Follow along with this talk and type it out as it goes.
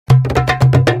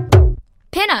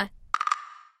Pinna.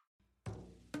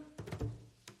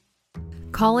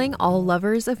 Calling all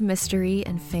lovers of mystery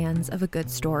and fans of a good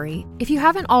story. If you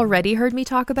haven't already heard me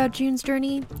talk about June's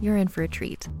Journey, you're in for a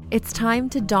treat. It's time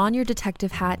to don your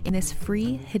detective hat in this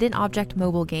free hidden object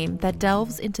mobile game that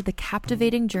delves into the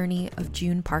captivating journey of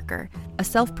June Parker, a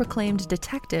self-proclaimed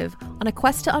detective on a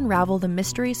quest to unravel the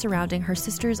mystery surrounding her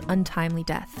sister's untimely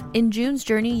death. In June's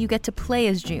Journey, you get to play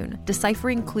as June,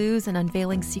 deciphering clues and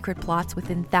unveiling secret plots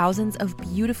within thousands of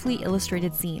beautifully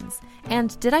illustrated scenes.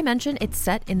 And did I mention it's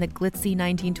set in the glitzy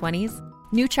 1920s?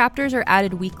 New chapters are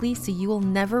added weekly, so you will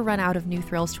never run out of new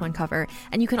thrills to uncover,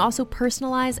 and you can also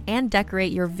personalize and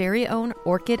decorate your very own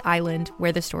Orchid Island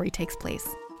where the story takes place.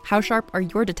 How sharp are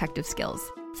your detective skills?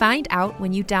 Find out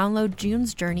when you download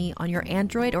June's Journey on your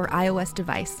Android or iOS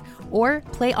device, or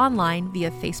play online via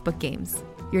Facebook Games.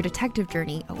 Your detective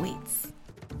journey awaits.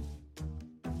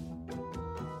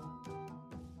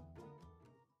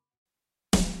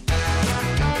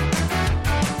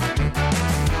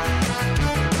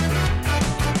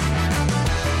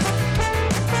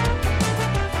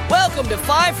 Welcome to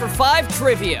 5 for 5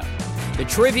 Trivia, the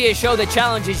trivia show that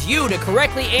challenges you to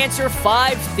correctly answer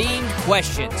 5 themed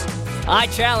questions. I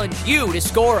challenge you to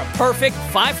score a perfect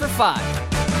 5 for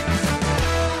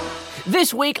 5.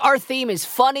 This week, our theme is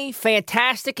funny,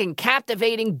 fantastic, and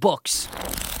captivating books.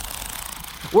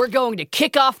 We're going to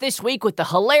kick off this week with the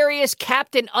hilarious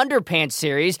Captain Underpants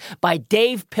series by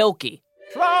Dave Pilkey.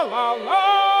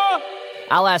 Tra-la-la!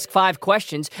 I'll ask 5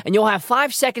 questions, and you'll have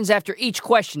 5 seconds after each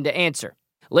question to answer.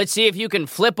 Let's see if you can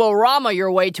flip-o-rama your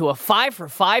way to a 5 for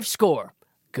 5 score.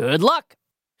 Good luck!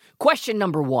 Question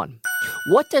number 1.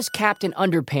 What does Captain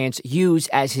Underpants use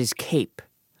as his cape?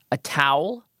 A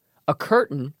towel, a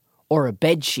curtain, or a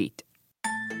bedsheet?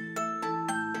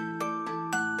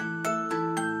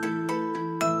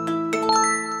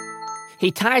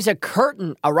 He ties a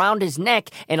curtain around his neck,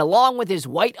 and along with his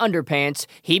white underpants,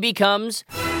 he becomes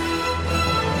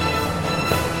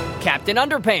Captain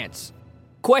Underpants.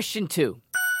 Question 2.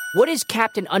 What is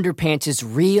Captain Underpants'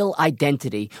 real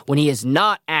identity when he is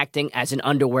not acting as an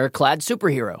underwear-clad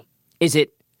superhero? Is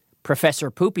it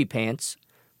Professor Poopy Pants,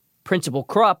 Principal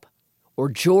Krupp, or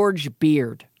George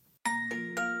Beard?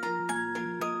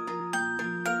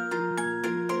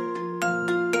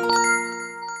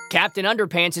 Captain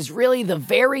Underpants is really the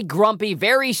very grumpy,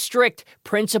 very strict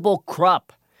Principal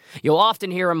Krupp. You'll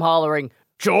often hear him hollering,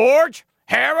 "George!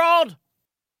 Harold!"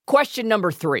 Question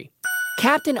number 3.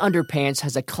 Captain Underpants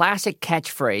has a classic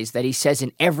catchphrase that he says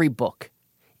in every book.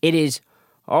 It is,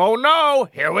 "Oh no,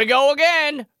 here we go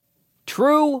again."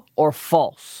 True or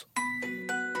false?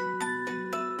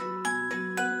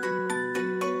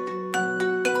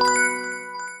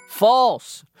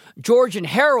 False. George and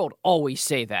Harold always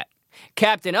say that.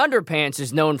 Captain Underpants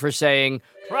is known for saying,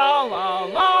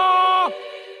 "Tra-la-la."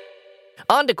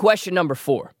 On to question number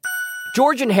 4.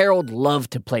 George and Harold love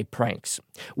to play pranks.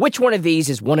 Which one of these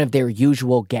is one of their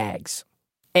usual gags?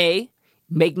 A.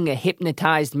 Making a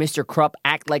hypnotized Mr. Krupp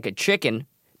act like a chicken.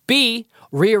 B.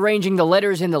 Rearranging the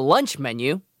letters in the lunch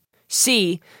menu.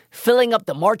 C. Filling up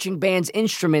the marching band's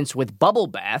instruments with bubble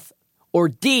bath. Or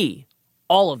D.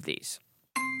 All of these.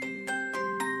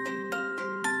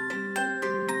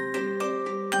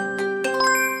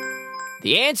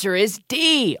 The answer is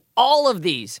D, all of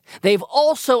these. They've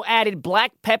also added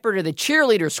black pepper to the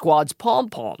cheerleader squad's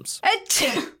pom-poms.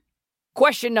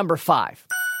 Question number 5.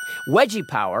 Wedgie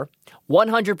power,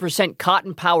 100%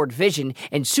 cotton-powered vision,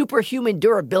 and superhuman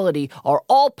durability are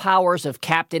all powers of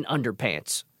Captain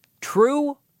Underpants.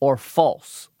 True or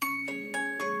false?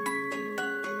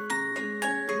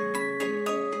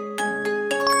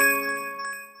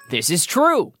 This is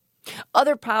true.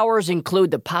 Other powers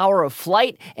include the power of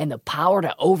flight and the power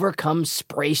to overcome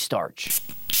spray starch.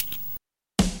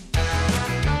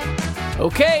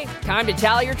 Okay, time to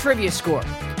tally your trivia score.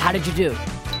 How did you do?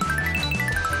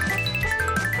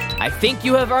 I think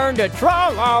you have earned a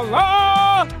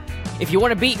tra-la-la! If you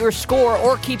want to beat your score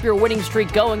or keep your winning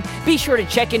streak going, be sure to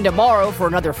check in tomorrow for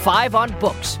another 5 on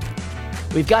books.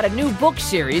 We've got a new book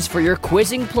series for your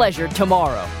quizzing pleasure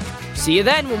tomorrow. See you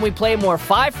then when we play more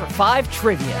 5 for 5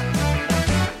 trivia.